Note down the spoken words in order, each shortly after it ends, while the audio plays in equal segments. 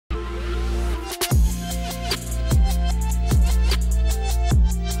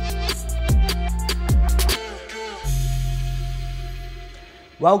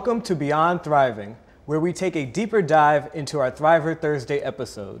Welcome to Beyond Thriving, where we take a deeper dive into our Thriver Thursday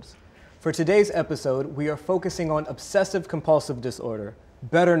episodes. For today's episode, we are focusing on Obsessive Compulsive Disorder,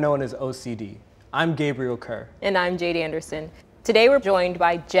 better known as OCD. I'm Gabriel Kerr. And I'm Jade Anderson. Today we're joined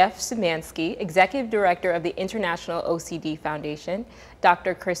by Jeff Szymanski, Executive Director of the International OCD Foundation,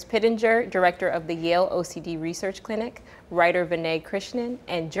 Dr. Chris Pittenger, Director of the Yale OCD Research Clinic, writer Vinay Krishnan,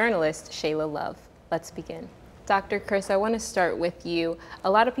 and journalist Shayla Love. Let's begin. Dr. Chris, I want to start with you. A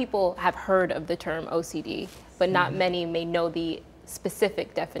lot of people have heard of the term OCD, but not many may know the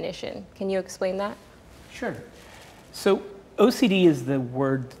specific definition. Can you explain that? Sure. So OCD is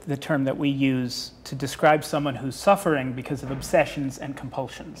the term that we use to describe someone who's suffering because of obsessions and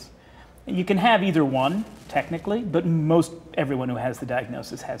compulsions. You can have either one, technically, but most everyone who has the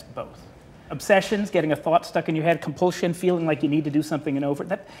diagnosis has both. Obsessions, getting a thought stuck in your head, compulsion, feeling like you need to do something and over,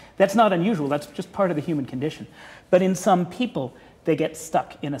 that's not unusual, that's just part of the human condition. But in some people, they get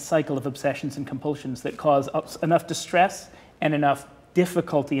stuck in a cycle of obsessions and compulsions that cause enough distress and enough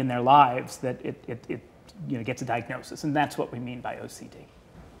difficulty in their lives that it gets a diagnosis, and that's what we mean by OCD.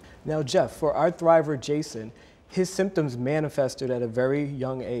 Now, Jeff, for our thriver, Jason, his symptoms manifested at a very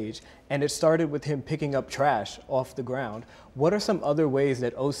young age, and it started with him picking up trash off the ground. What are some other ways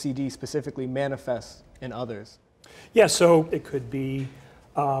that OCD specifically manifests in others? Yeah, so it could be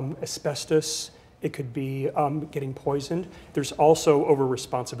asbestos, it could be getting poisoned. There's also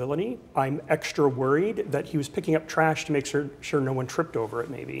over-responsibility. I'm extra worried that he was picking up trash to make sure no one tripped over it,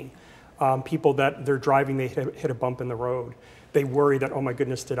 maybe. People that they're driving, they hit a bump in the road. They worry that, oh my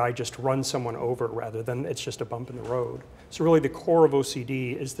goodness, did I just run someone over, rather than it's just a bump in the road. So really the core of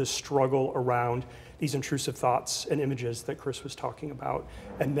OCD is this struggle around these intrusive thoughts and images that Chris was talking about,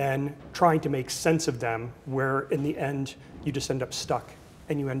 and then trying to make sense of them, where in the end you just end up stuck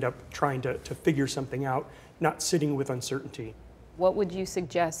and you end up trying to figure something out, not sitting with uncertainty. What would you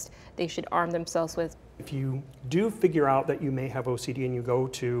suggest they should arm themselves with? If you do figure out that you may have OCD and you go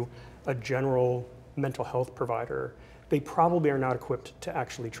to a general mental health provider, they probably are not equipped to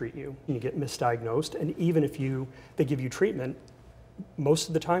actually treat you. You get misdiagnosed, and even if they give you treatment, most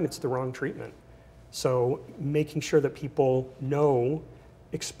of the time it's the wrong treatment. So making sure that people know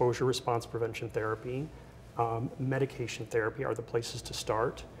exposure response prevention therapy, medication therapy are the places to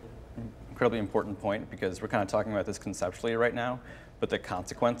start. Incredibly important point, because we're kind of talking about this conceptually right now, but the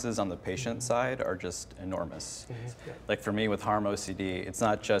consequences on the patient side are just enormous. Yeah. Like for me with harm OCD, it's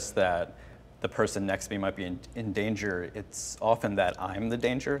not just that the person next to me might be in danger, it's often that I'm the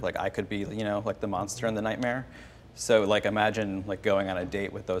danger. Like I could be, like the monster in the nightmare. So like imagine like going on a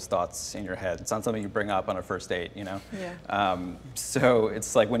date with those thoughts in your head. It's not something you bring up on a first date, Yeah. So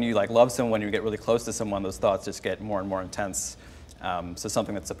it's like when you like love someone, you get really close to someone, those thoughts just get more and more intense. So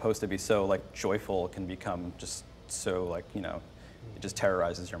something that's supposed to be so like joyful can become just so like, it just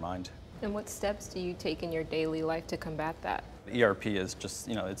terrorizes your mind. And what steps do you take in your daily life to combat that? ERP is just,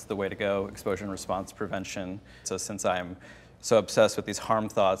 it's the way to go, exposure and response prevention. So since I'm so obsessed with these harm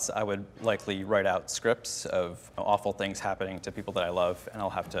thoughts, I would likely write out scripts of awful things happening to people that I love, and I'll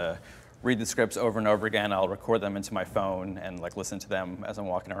have to read the scripts over and over again. I'll record them into my phone and like listen to them as I'm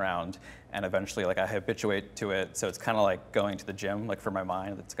walking around, and eventually like I habituate to it. So it's kind of like going to the gym, like for my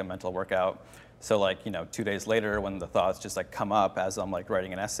mind, it's like a mental workout. So like, 2 days later when the thoughts just like come up as I'm like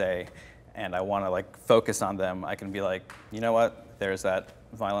writing an essay and I want to like focus on them, I can be like, you know what, there's that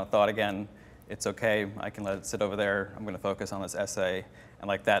violent thought again. It's okay, I can let it sit over there. I'm going to focus on this essay. And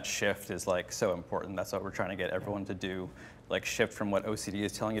like that shift is like so important. That's what we're trying to get everyone to do. Like shift from what OCD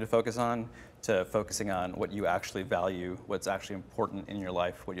is telling you to focus on to focusing on what you actually value, what's actually important in your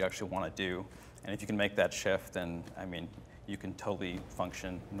life, what you actually want to do. And if you can make that shift, then you can totally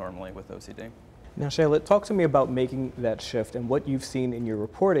function normally with OCD. Now, Shayla, talk to me about making that shift and what you've seen in your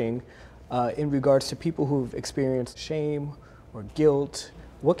reporting in regards to people who've experienced shame or guilt.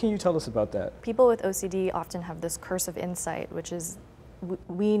 What can you tell us about that? People with OCD often have this curse of insight, which is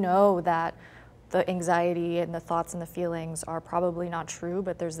we know that the anxiety and the thoughts and the feelings are probably not true,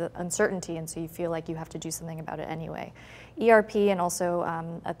 but there's the uncertainty, and so you feel like you have to do something about it anyway. ERP and also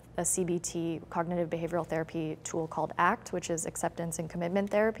a CBT, cognitive behavioral therapy tool called ACT, which is acceptance and commitment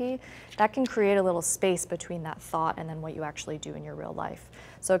therapy, that can create a little space between that thought and then what you actually do in your real life.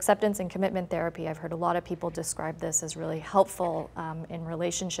 So acceptance and commitment therapy, I've heard a lot of people describe this as really helpful in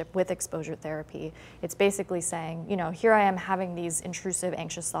relationship with exposure therapy. It's basically saying, here I am having these intrusive,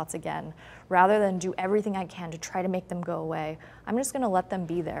 anxious thoughts again. Rather than do everything I can to try to make them go away, I'm just going to let them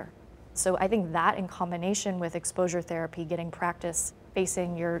be there. So I think that in combination with exposure therapy, getting practice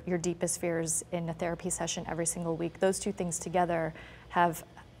facing your deepest fears in a therapy session every single week, those two things together have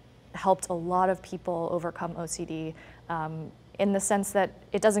helped a lot of people overcome OCD in the sense that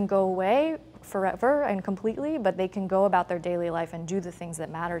it doesn't go away forever and completely, but they can go about their daily life and do the things that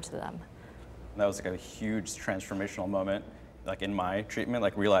matter to them. That was like a huge transformational moment, like in my treatment,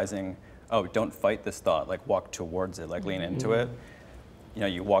 like realizing, oh, don't fight this thought, like walk towards it, like lean into it. You know,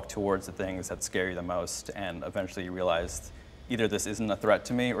 you walk towards the things that scare you the most, and eventually you realized either this isn't a threat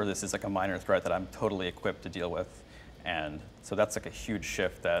to me or this is like a minor threat that I'm totally equipped to deal with. And so that's like a huge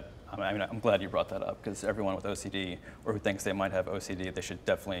shift that, I mean, I'm glad you brought that up, because everyone with OCD or who thinks they might have OCD, they should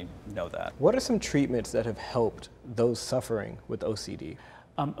definitely know that. What are some treatments that have helped those suffering with OCD?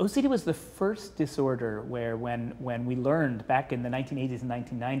 OCD was the first disorder where when we learned back in the 1980s and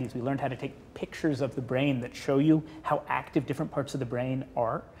 1990s, we learned how to take pictures of the brain that show you how active different parts of the brain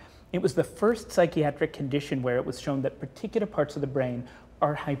are. It was the first psychiatric condition where it was shown that particular parts of the brain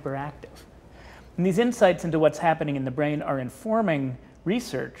are hyperactive. And these insights into what's happening in the brain are informing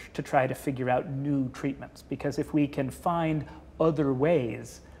research to try to figure out new treatments, because if we can find other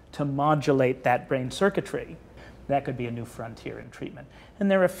ways to modulate that brain circuitry, that could be a new frontier in treatment. And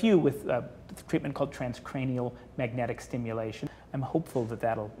there are a few with treatment called transcranial magnetic stimulation. I'm hopeful that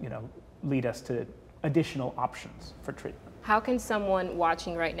that'll, lead us to additional options for treatment. How can someone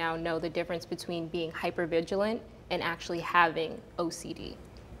watching right now know the difference between being hypervigilant and actually having OCD?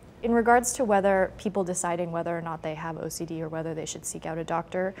 In regards to whether people deciding whether or not they have OCD or whether they should seek out a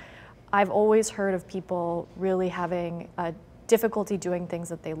doctor, I've always heard of people really having a difficulty doing things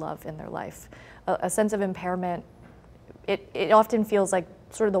that they love in their life. A sense of impairment, it often feels like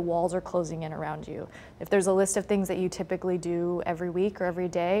sort of the walls are closing in around you. If there's a list of things that you typically do every week or every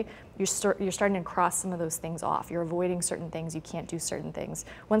day, you're starting to cross some of those things off. You're avoiding certain things, you can't do certain things.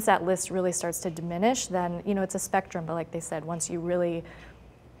 Once that list really starts to diminish, then it's a spectrum, but like they said, once you really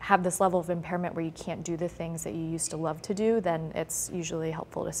have this level of impairment where you can't do the things that you used to love to do, then it's usually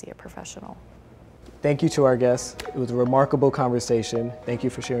helpful to see a professional. Thank you to our guests. It was a remarkable conversation. Thank you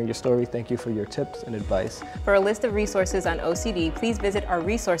for sharing your story. Thank you for your tips and advice. For a list of resources on OCD, please visit our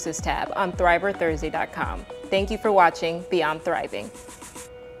resources tab on thriverthursday.com. Thank you for watching Beyond Thriving.